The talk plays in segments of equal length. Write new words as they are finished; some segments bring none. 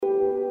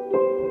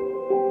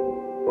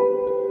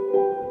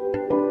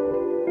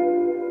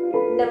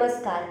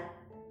नमस्कार.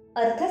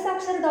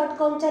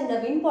 अर्थसाक्षर.comच्या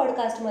नवीन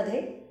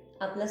पॉडकास्टमध्ये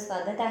आपलं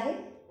स्वागत आहे.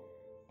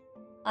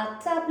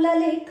 आजचा आपला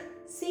लेख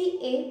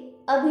CA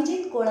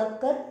अभिजित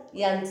कोळपकर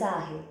यांचा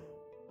आहे.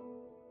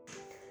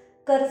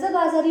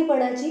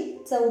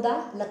 कर्जबाजारीपणाची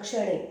 14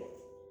 लक्षणे.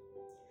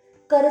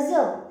 कर्ज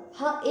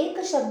हा एक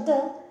शब्द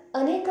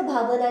अनेक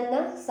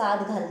भावनांना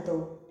साद घालतो.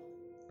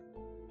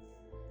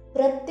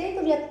 प्रत्येक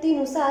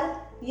व्यक्तीनुसार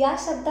या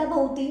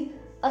शब्दाभोवती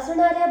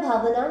असणाऱ्या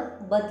भावना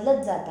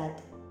बदलत जातात.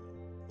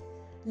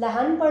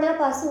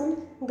 लहानपणापासून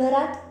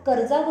घरात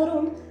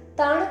कर्जावरून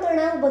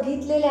ताणतणाव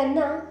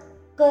बघितलेल्यांना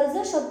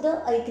कर्ज शब्द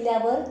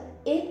ऐकल्यावर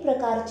एक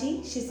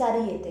प्रकारची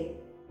शिसारी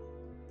येते.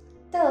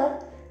 तर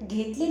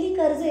घेतलेली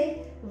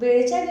कर्जे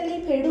वेळच्या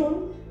वेळी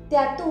फेडून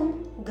त्यातून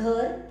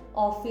घर,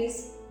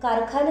 ऑफिस,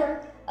 कारखाना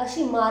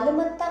अशी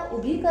मालमत्ता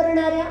उभी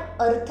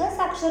करणाऱ्या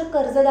अर्थसाक्षर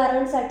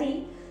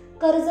कर्जदारांसाठी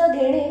कर्ज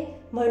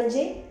घेणे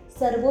म्हणजे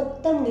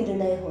सर्वोत्तम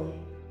निर्णय होय.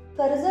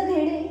 कर्ज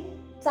घेणे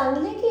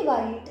चांगले की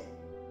वाईट?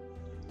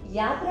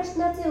 या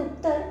प्रश्नाचे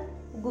उत्तर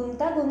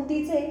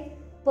गुंतागुंतीचे,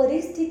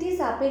 परिस्थिती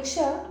सापेक्ष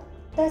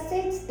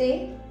तसेच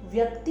ते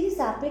व्यक्ती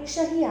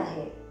सापेक्षही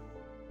आहे.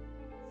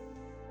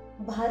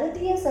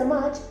 भारतीय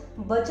समाज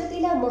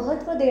बचतीला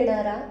महत्त्व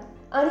देणारा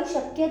आणि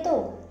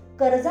शक्यतो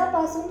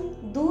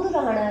कर्जापासून दूर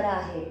राहणारा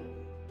आहे.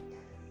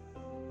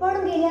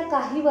 पण गेल्या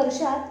काही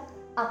वर्षात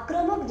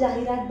आक्रमक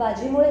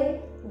जाहिरातबाजीमुळे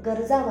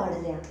गरजा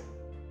वाढल्या.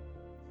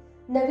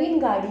 नवीन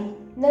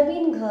गाडी,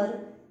 नवीन घर,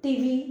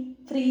 टीव्ही,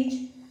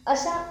 फ्रीज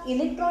अशा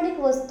इलेक्ट्रॉनिक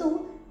वस्तू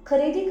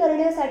खरेदी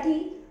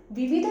करण्यासाठी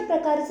विविध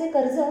प्रकारचे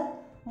कर्ज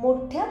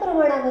मोठ्या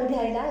प्रमाणावर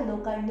घ्यायला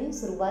लोकांनी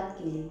सुरुवात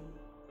केली.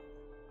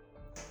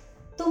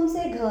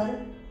 तुमचे घर,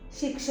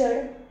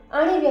 शिक्षण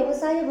आणि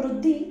व्यवसाय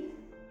वृद्धी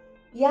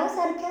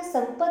यासारख्या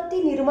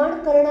संपत्ती निर्माण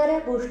करणाऱ्या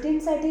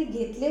गोष्टींसाठी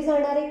घेतले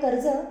जाणारे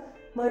कर्ज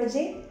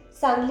म्हणजे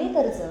चांगले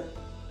कर्ज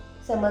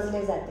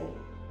समजले जाते.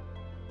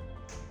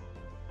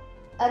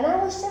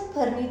 अनावश्यक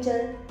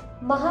फर्निचर,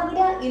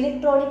 महागड्या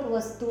इलेक्ट्रॉनिक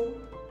वस्तू,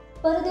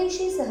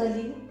 परदेशी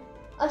सहली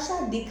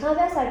अशा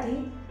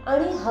दिखाव्यासाठी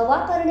आणि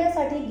हवा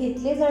करण्यासाठी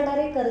घेतले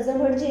जाणारे कर्ज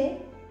म्हणजे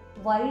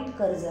वाईट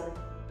कर्ज.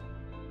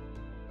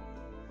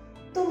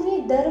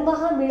 तुम्ही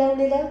दरमहा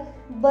मिळवलेलं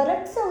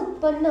बरंचसं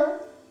उत्पन्न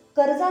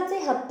कर्जाचे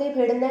हप्ते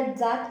फेडण्यात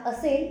जात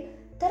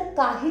असेल तर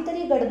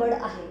काहीतरी गडबड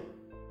आहे.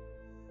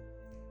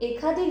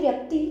 एखादी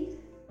व्यक्ती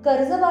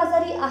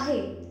कर्जबाजारी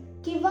आहे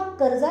किंवा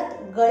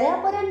कर्जात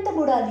गळ्यापर्यंत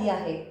बुडाली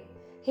आहे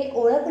हे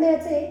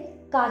ओळखण्याचे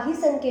काही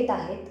संकेत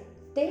आहेत.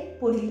 ते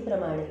पुढील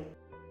प्रमाणे.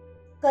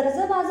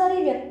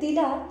 कर्जबाजारी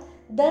व्यक्तीला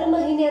दर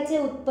महिन्याचे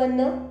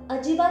उत्पन्न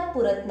अजिबात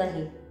पुरत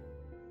नाही.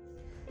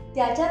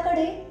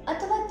 त्याच्याकडे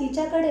अथवा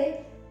तिच्याकडे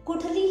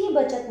कुठलीही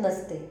बचत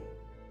नसते.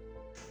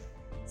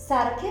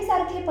 सारखे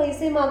सारखे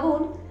पैसे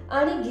मागून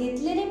आणि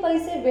घेतलेले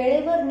पैसे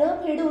वेळेवर न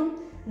फेडून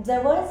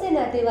जवळचे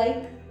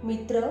नातेवाईक,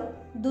 मित्र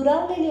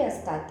दुरावलेले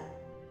असतात.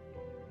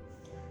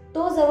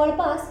 तो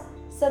जवळपास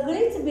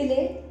सगळीच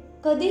बिले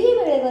कधीही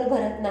वेळेवर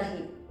भरत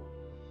नाही.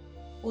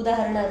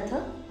 उदाहरणार्थ,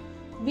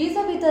 वीज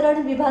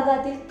वितरण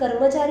विभागातील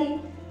कर्मचारी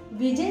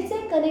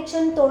विजेचे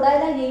कनेक्शन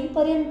तोडायला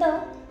येईपर्यंत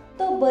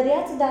तो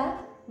बऱ्याचदा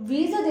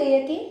वीज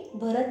देयके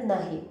भरत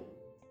नाही.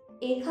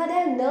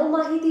 एखाद्या न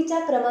माहितीच्या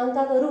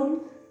क्रमांकावरून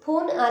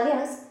फोन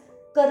आल्यास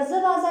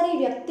कर्जबाजारी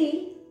व्यक्ती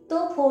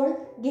तो फोन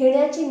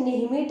घेण्याची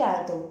नेहमी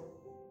टाळतो.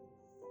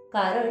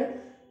 कारण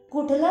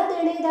कुठला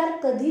देणेदार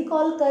कधी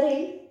कॉल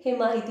करेल हे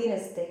माहिती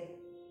नसते.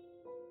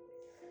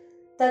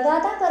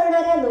 तगादा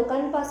करणाऱ्या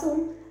लोकांपासून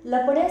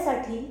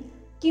लपण्यासाठी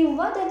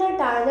किंवा त्यांना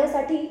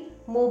टाळण्यासाठी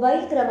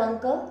मोबाईल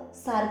क्रमांक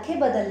सारखे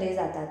बदलले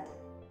जातात.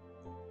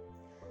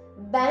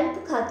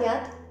 बँक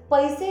खात्यात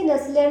पैसे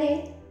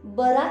नसल्याने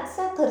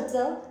बराचसा खर्च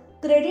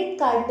क्रेडिट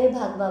कार्डने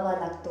भागवावा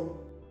लागतो.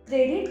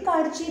 क्रेडिट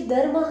कार्डची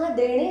दरमहा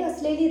देणे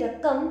असलेली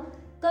रक्कम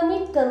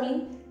कमीत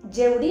कमी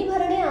जेवढी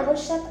भरणे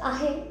आवश्यक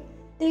आहे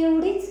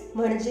तेवढीच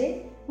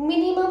म्हणजे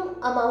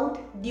मिनिमम अमाऊंट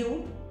ड्यू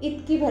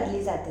इतकी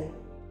भरली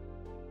जाते.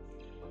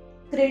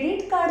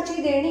 क्रेडिट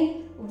कार्डची देणी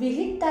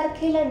विहित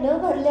तारखेला न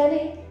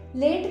भरल्याने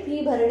लेट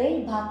फी भरणे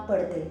भाग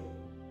पडते.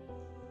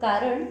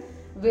 कारण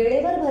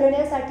वेळेवर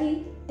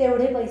भरण्यासाठी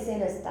तेवढे पैसे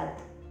नसतात.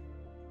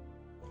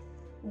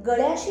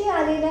 गळ्याशी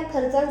आलेल्या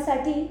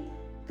खर्चांसाठी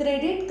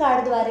क्रेडिट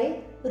कार्डद्वारे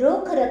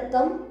रोख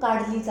रक्कम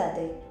काढली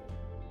जाते.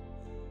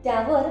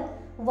 त्यावर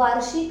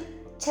वार्षिक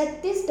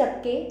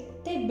 36%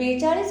 ते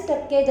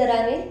 42%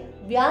 दराने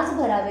व्याज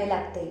भरावे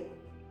लागते.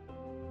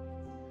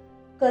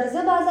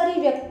 कर्जबाजारी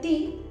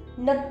व्यक्ती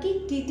नक्की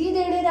किती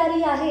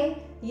देणेदारी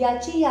आहे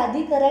याची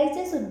यादी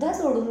करायचे सुद्धा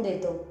सोडून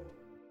देतो.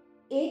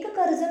 एक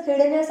कर्ज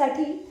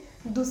फेडण्यासाठी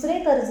दुसरे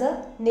कर्ज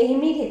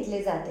नेहमी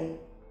घेतले जाते.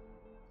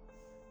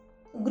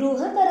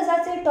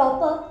 गृहकर्जाचे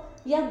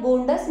टॉपअप या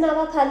गोंडस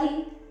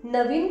नावाखाली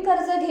नवीन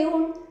कर्ज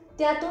घेऊन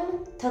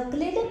त्यातून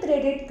थकलेले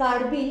क्रेडिट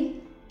कार्ड बिल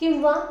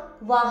किंवा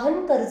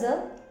वाहन कर्ज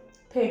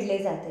फेडले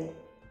जाते.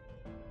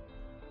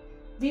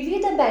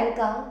 विविध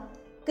बँका,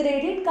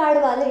 क्रेडिट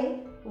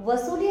कार्डवाले,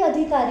 वसुली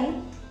अधिकारी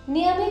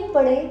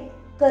नियमितपणे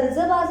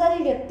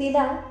कर्जबाजारी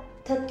व्यक्तीला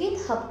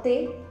थकीत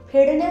हप्ते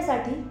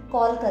फेडण्यासाठी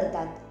कॉल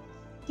करतात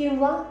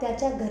किंवा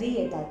त्याच्या घरी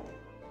येतात.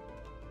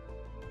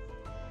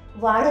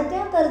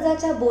 वाढत्या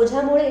कर्जाच्या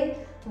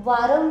बोझामुळे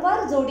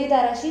वारंवार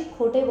जोडीदाराशी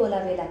खोटे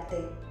बोलावे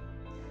लागते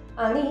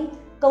आणि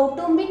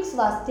कौटुंबिक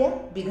स्वास्थ्य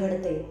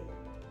बिघडते.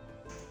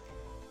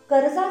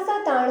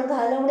 कर्जाचा ताण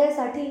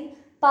घालवण्यासाठी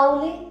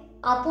पावले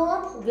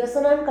आपोआप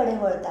व्यसनांकडे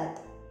वळतात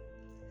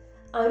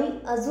आणि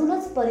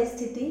अजूनच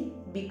परिस्थिती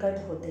बिकट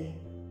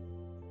होते.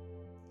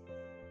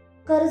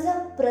 कर्ज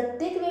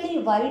प्रत्येक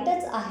वेळी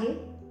वाईटच आहे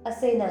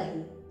असे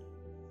नाही.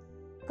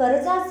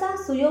 कर्जाचा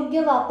सुयोग्य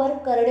वापर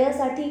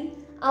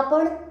करण्यासाठी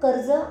आपण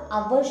कर्ज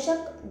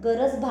आवश्यक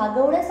गरज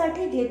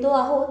भागवण्यासाठी घेतो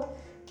आहोत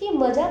की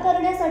मजा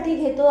करण्यासाठी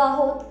घेतो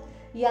आहोत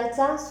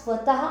याचा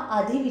स्वतः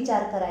आधी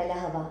विचार करायला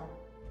हवा.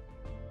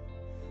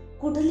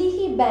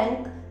 कुठलीही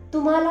बँक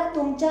तुम्हाला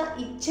तुमच्या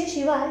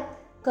इच्छेशिवाय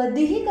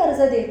कधीही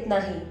कर्ज देत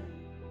नाही.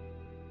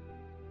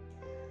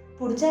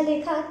 पुढच्या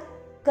लेखात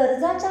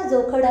कर्जाच्या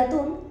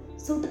जोखडातून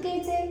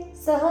सुटकेचे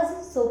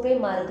सहज सोपे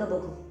मार्ग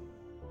बघू.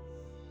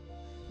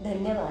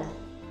 धन्यवाद.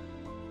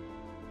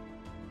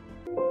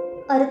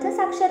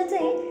 अर्थसाक्षरचे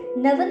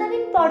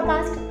नवनवीन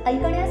पॉडकास्ट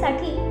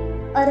ऐकण्यासाठी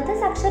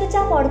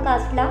अर्थसाक्षरच्या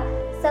पॉडकास्टला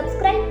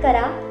सबस्क्राईब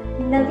करा.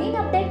 नवीन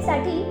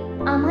अपडेटसाठी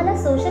आम्हाला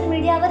सोशल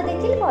मीडियावर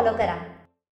देखील फॉलो करा.